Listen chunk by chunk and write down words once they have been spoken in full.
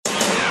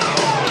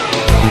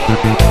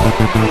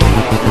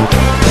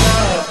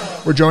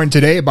We're joined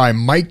today by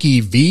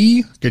Mikey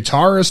V,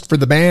 guitarist for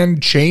the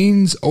band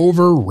Chains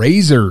Over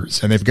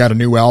Razors, and they've got a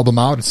new album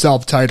out, a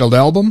self-titled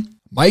album.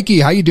 Mikey,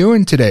 how you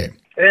doing today?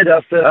 Hey,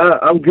 Dustin.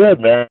 I'm good,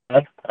 man.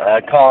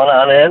 Calling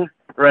on in,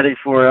 ready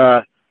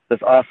for this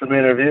awesome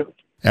interview.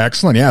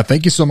 Excellent. Yeah,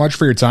 thank you so much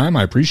for your time.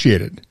 I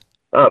appreciate it.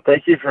 Oh,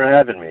 thank you for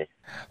having me.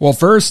 Well,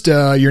 first,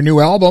 your new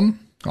album,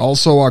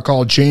 also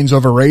called Chains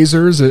Over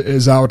Razors,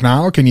 is out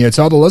now. Can you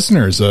tell the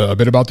listeners a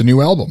bit about the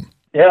new album?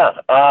 Yeah,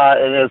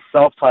 it is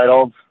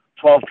self-titled,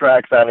 12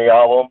 tracks on the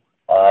album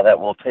that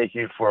will take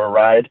you for a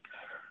ride.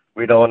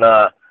 We don't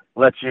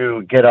let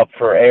you get up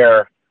for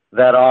air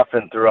that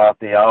often throughout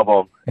the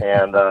album,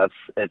 and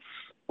it's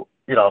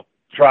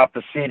drop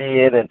the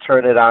CD in and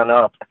turn it on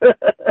up.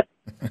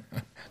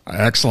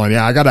 Excellent.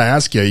 Yeah, I got to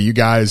ask you, you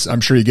guys,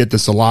 I'm sure you get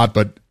this a lot,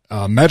 but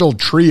metal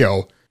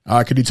trio,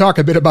 could you talk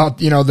a bit about,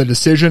 the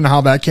decision,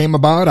 how that came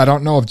about? I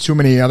don't know of too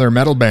many other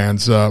metal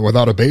bands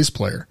without a bass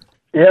player.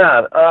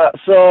 Yeah,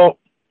 so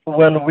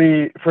when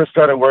we first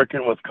started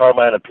working with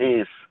Carmine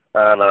Apiece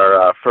on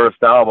our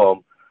first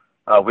album,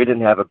 we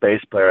didn't have a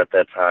bass player at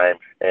that time,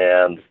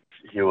 and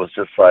he was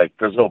just like,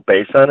 there's no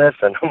bass on this?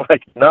 And I'm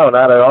like, no,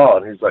 not at all.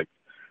 And he's like,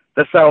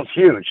 this sounds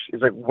huge.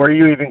 He's like, where are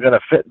you even going to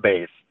fit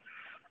bass?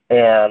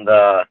 And,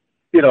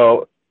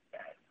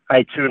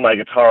 I tune my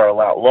guitar a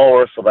lot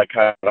lower, so that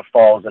kind of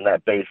falls in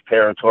that bass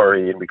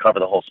territory, and we cover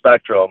the whole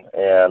spectrum.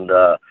 And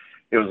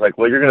he was like,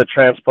 well, you're going to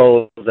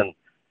transpose and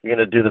you're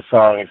going to do the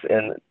songs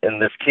in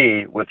this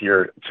key with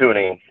your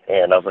tuning.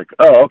 And I was like,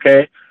 oh,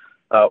 okay.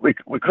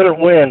 We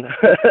couldn't win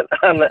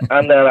on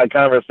that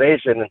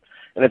conversation.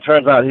 And it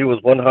turns out he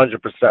was 100%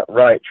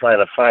 right. Trying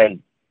to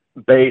find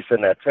bass in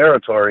that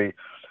territory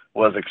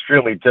was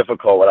extremely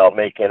difficult without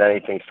making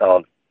anything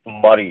sound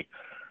muddy.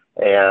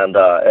 And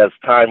as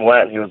time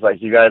went, he was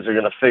like, you guys are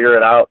going to figure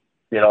it out.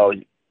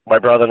 My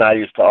brother and I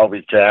used to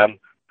always jam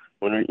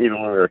even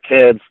when we were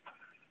kids.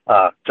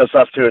 Just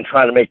us two, and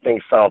trying to make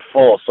things sound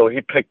full. So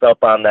he picked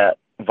up on that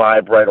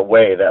vibe right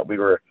away, that we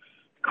were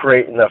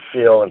creating a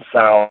feel and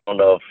sound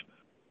of,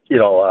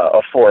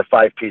 a 4 or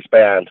 5 piece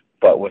band,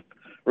 but with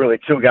really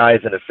 2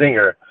 guys and a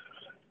singer.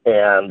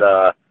 And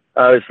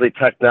obviously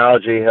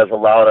technology has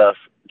allowed us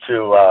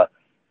to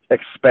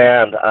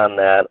expand on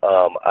that.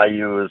 I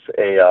use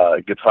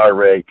a guitar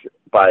rig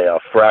by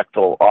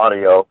Fractal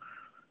Audio,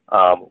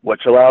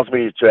 which allows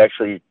me to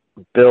actually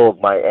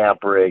build my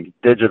amp rig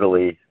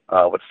digitally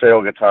with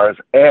stereo guitars,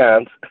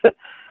 and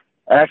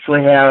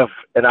actually have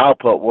an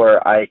output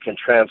where I can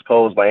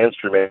transpose my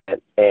instrument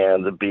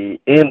and be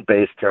in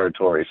bass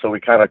territory. So we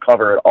kind of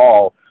cover it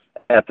all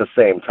at the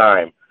same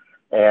time.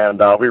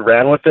 And we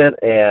ran with it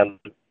and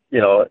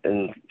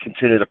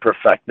continue to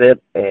perfect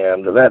it.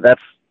 And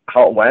that's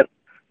how it went.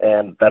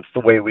 And that's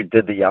the way we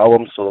did the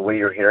album. So the way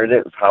you're hearing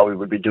it is how we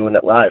would be doing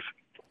it live.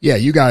 Yeah,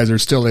 you guys are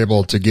still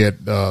able to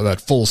get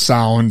that full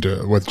sound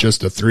with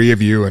just the 3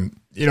 of you. And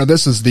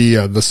this is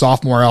the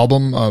sophomore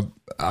album.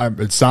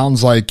 It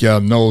sounds like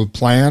no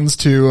plans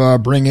to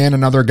bring in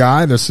another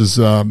guy. This is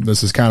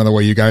kind of the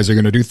way you guys are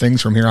going to do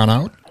things from here on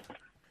out.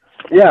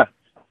 Yeah,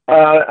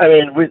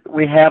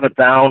 we have it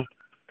down,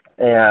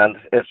 and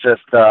it's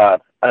just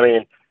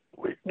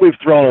we've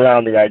thrown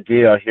around the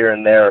idea here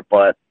and there,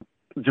 but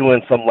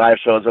doing some live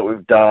shows that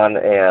we've done,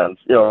 and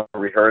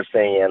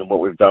rehearsing, and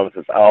what we've done with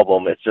this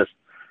album, it's just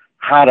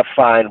how to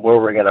find where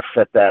we're going to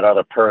fit that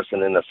other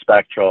person in the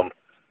spectrum.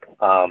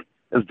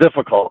 Is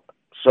difficult.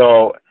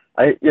 So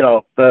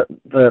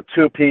the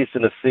 2-piece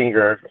and the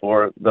singer,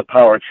 or the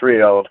power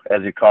trio,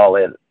 as you call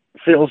it,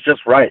 feels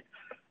just right.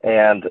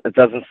 And it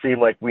doesn't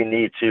seem like we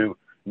need to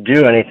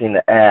do anything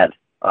to add.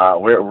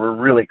 We're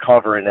really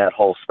covering that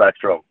whole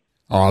spectrum.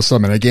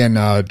 Awesome. And again,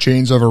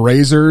 Chains Over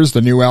Razors,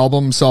 the new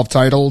album,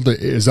 self-titled,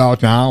 is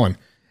out now. And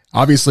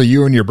obviously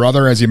you and your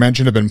brother, as you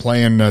mentioned, have been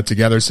playing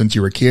together since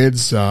you were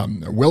kids.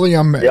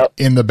 William, yep,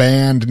 in the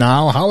band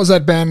now. How has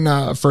that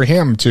been for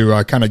him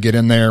to kind of get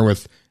in there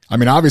with,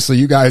 obviously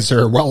you guys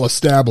are well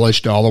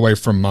established all the way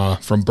from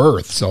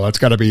birth, so that's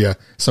got to be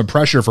some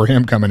pressure for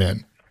him coming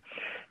in.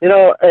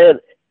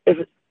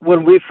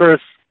 When we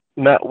first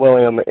met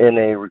William in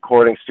a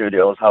recording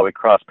studio is how we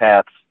crossed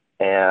paths,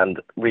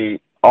 and we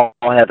all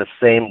had the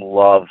same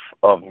love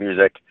of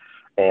music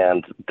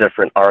and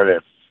different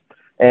artists.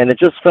 And it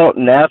just felt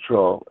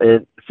natural.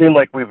 It seemed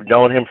like we've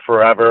known him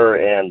forever,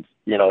 and,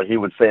 he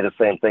would say the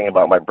same thing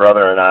about my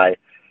brother and I.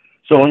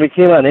 So when we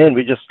came on in,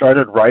 we just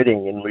started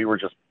writing, and we were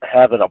just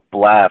having a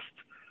blast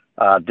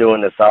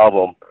doing this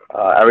album.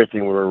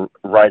 Everything we were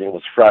writing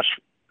was fresh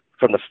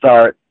from the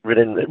start. We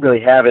didn't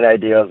really have any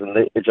ideas, and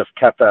it just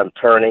kept on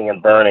turning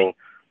and burning.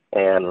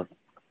 And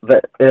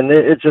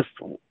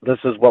this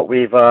is what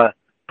we've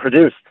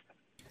produced.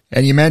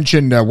 And you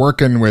mentioned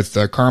working with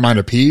Carmine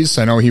Apiece.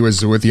 I know he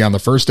was with you on the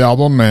first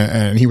album,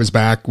 and he was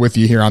back with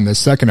you here on this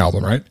second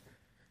album, right?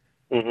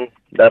 Mm-hmm.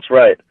 That's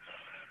right.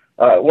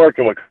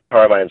 Working with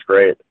Carmine's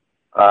great.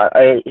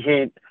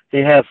 He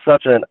has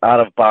such an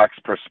out-of-box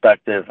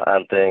perspective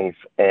on things,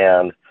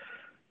 and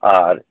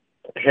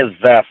his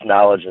vast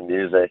knowledge of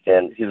music,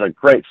 and he's a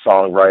great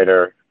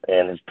songwriter.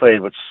 and has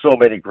played with so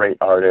many great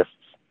artists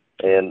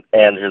and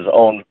his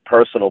own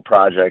personal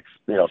projects,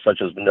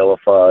 such as Vanilla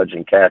Fudge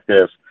and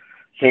Cactus,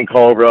 King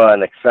Cobra,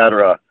 and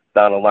etc.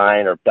 down the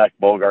line, or Beck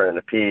Bogart and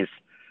the Peace.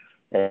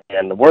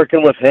 And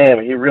working with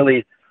him, he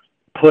really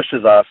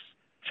pushes us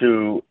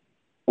to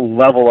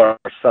level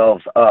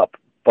ourselves up,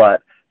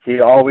 but he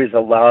always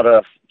allowed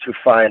us to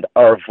find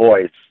our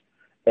voice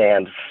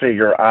and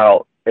figure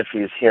out if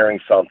he's hearing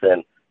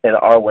something in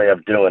our way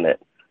of doing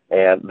it.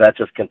 And that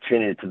just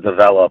continued to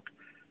develop.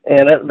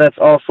 And that's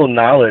also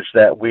knowledge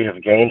that we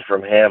have gained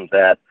from him,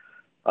 that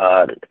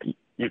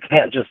you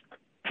can't just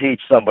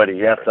teach somebody.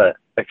 You have to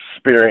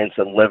experience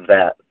and live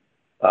that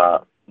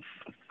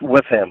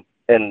with him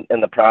in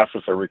the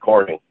process of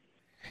recording.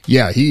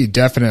 Yeah, he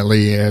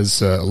definitely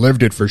has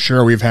lived it for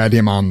sure. We've had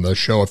him on the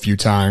show a few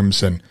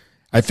times, and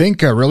I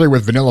think really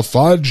with Vanilla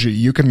Fudge,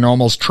 you can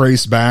almost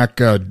trace back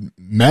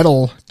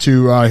metal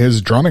to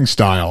his drumming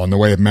style and the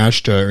way it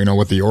meshed,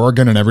 with the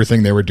organ and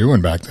everything they were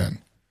doing back then.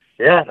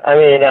 Yeah, I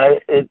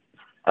mean,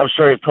 I'm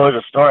sure he told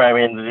the story. I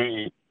mean,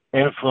 the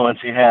influence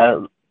he had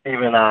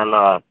even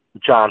on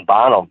John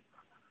Bonham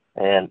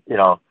and,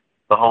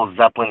 the whole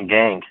Zeppelin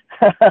gang,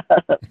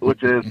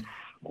 which is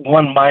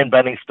one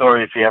mind-bending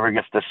story if he ever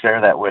gets to share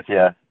that with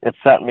you. It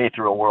sent me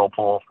through a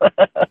whirlpool.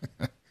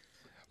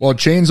 Well,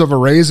 Chains Over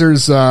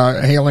Razors,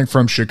 hailing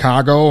from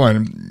Chicago,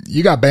 and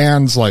you got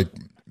bands like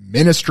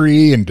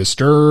Ministry and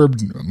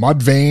Disturbed,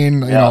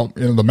 Mudvayne,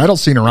 the metal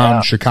scene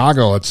around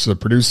Chicago. It's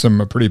produced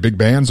some pretty big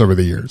bands over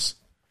the years.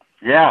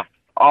 Yeah,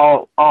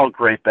 all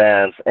great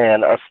bands,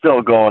 and are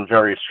still going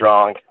very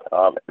strong.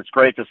 It's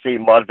great to see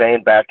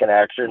Mudvayne back in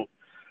action.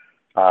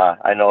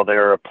 I know they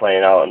were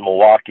playing out in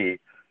Milwaukee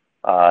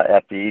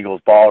at the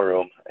Eagles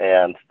Ballroom,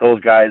 and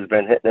those guys have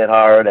been hitting it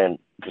hard. And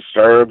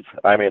Disturbed,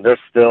 I mean, they're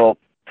still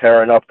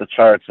tearing up the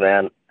charts,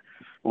 man.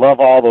 Love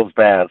all those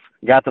bands.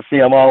 Got to see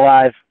them all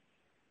live.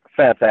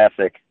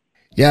 Fantastic.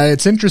 Yeah,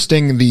 it's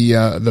interesting,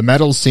 the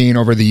metal scene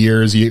over the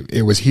years.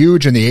 It was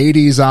huge in the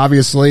 80s,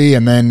 obviously,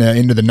 and then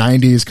into the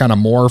 90s kind of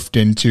morphed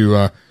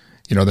into,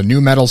 the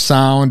new metal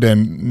sound.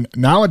 And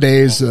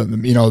nowadays,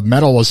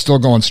 metal is still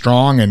going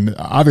strong, and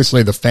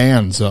obviously the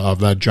fans of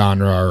that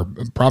genre are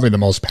probably the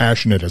most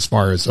passionate as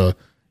far as,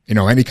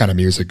 any kind of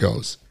music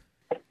goes.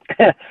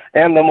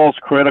 And the most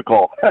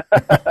critical.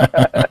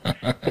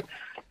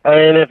 I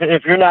mean,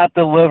 if you're not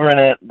delivering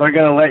it, they're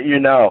going to let you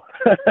know.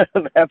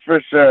 That's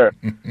for sure.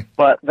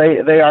 But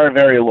they are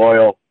very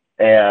loyal,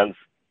 and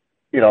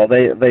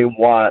they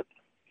want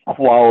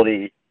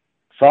quality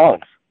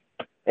songs,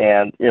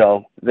 and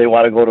they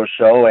want to go to a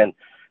show and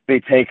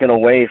be taken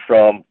away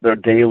from their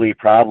daily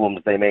problems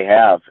they may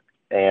have,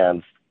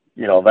 and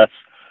that's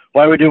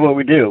why we do what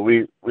we do.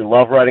 We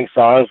love writing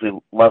songs. We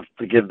love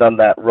to give them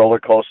that roller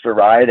coaster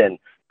ride and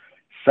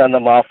send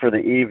them off for the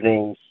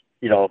evenings,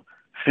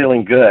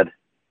 feeling good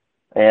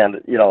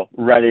and,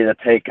 ready to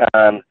take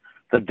on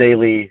the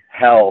daily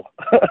hell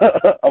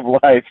of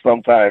life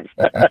sometimes.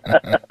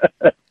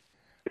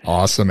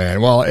 Awesome,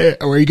 man. Well,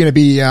 are you going to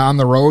be on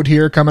the road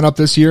here coming up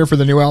this year for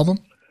the new album?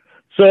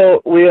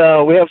 So we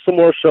have some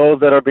more shows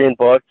that are being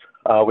booked.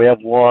 We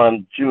have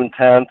one June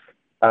 10th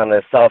on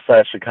the south side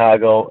of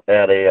Chicago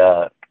at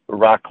a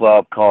rock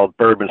club called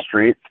Bourbon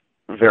Street,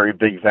 very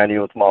big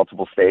venue with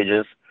multiple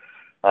stages.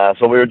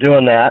 So we were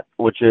doing that,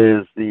 which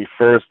is the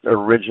first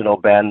original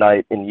band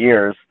night in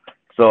years.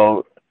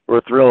 So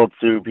we're thrilled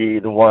to be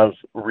the ones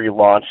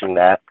relaunching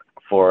that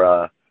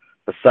for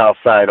the south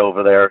side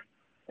over there.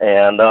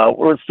 And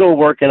we're still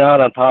working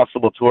out on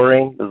possible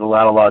touring. There's a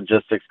lot of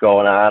logistics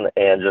going on,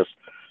 and just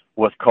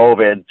with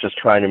COVID, just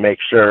trying to make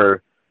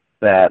sure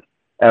that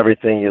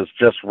everything is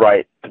just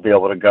right to be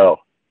able to go.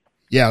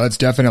 Yeah, that's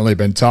definitely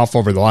been tough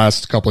over the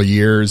last couple of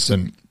years,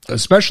 and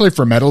especially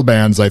for metal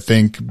bands, I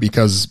think,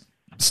 because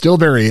still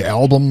very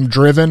album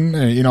driven,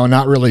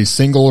 not really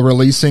single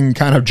releasing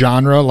kind of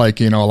genre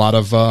like, a lot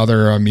of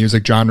other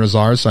music genres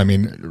are. So, I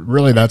mean,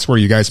 really that's where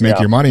you guys make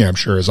your money, I'm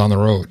sure, is on the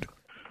road.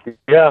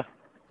 Yeah.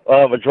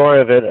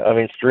 Majority of it, I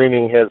mean,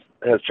 streaming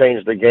has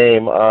changed the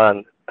game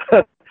on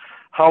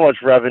how much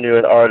revenue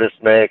an artist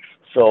makes.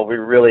 So we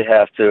really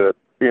have to,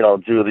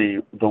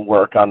 do the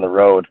work on the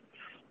road,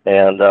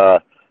 and,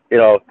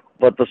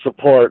 but the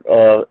support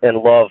and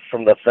love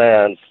from the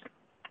fans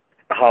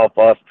help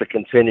us to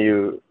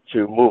continue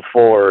to move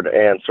forward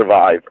and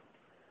survive.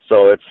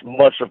 So it's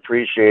much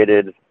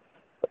appreciated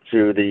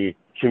to the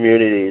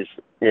communities,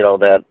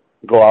 that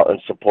go out and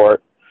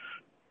support,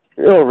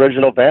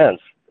 original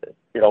bands.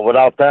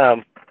 Without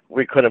them,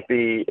 we couldn't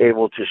be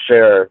able to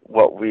share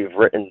what we've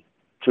written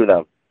to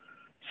them.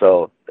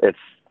 So it's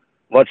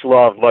much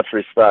love, much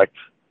respect,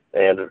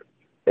 and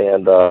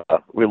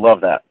we love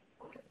that.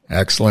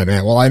 Excellent,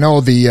 man. Well, I know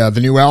the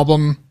new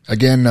album,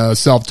 again,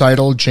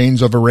 self-titled,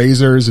 Chains Over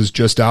Razors, is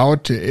just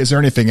out. Is there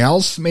anything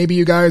else maybe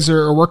you guys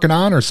are working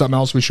on, or something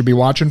else we should be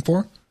watching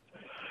for?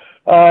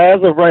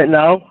 As of right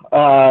now,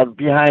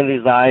 Behind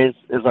These Eyes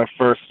is our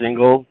first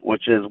single,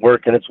 which is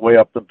working its way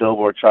up the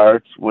Billboard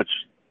charts, which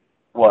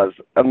was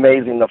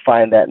amazing to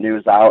find that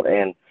news out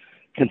and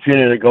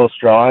continue to go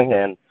strong,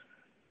 and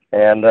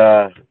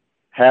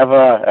have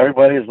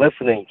everybody who's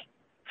listening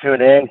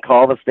tune in,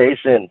 call the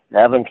station,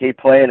 have them keep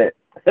playing it,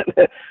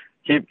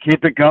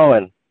 keep it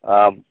going,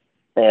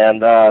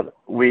 and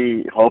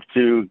we hope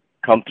to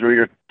come through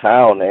your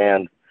town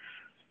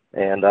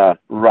and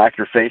rock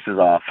your faces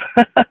off.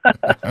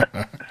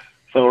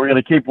 So we're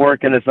going to keep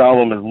working this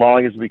album as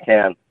long as we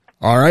can.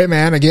 All right,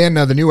 man. Again,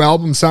 the new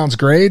album sounds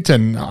great,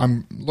 and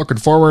I'm looking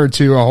forward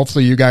to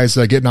hopefully you guys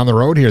getting on the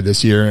road here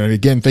this year. And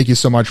again, thank you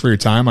so much for your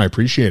time. I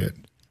appreciate it.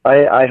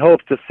 I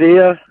hope to see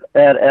you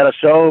at a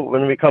show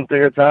when we come through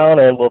your town,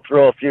 and we'll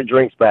throw a few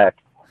drinks back.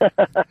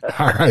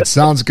 All right,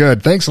 sounds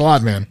good. Thanks a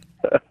lot, man.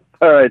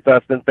 All right,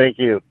 Dustin, thank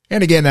you.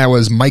 And again, that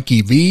was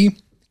Mikey V,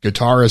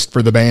 guitarist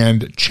for the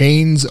band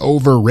Chains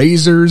Over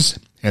Razors,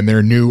 and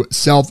their new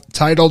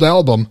self-titled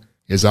album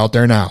is out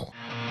there now.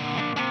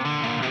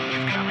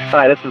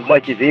 Hi, this is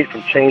Mikey V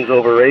from Chains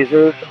Over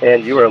Razors,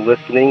 and you are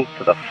listening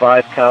to the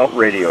 5 Count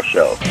Radio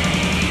Show.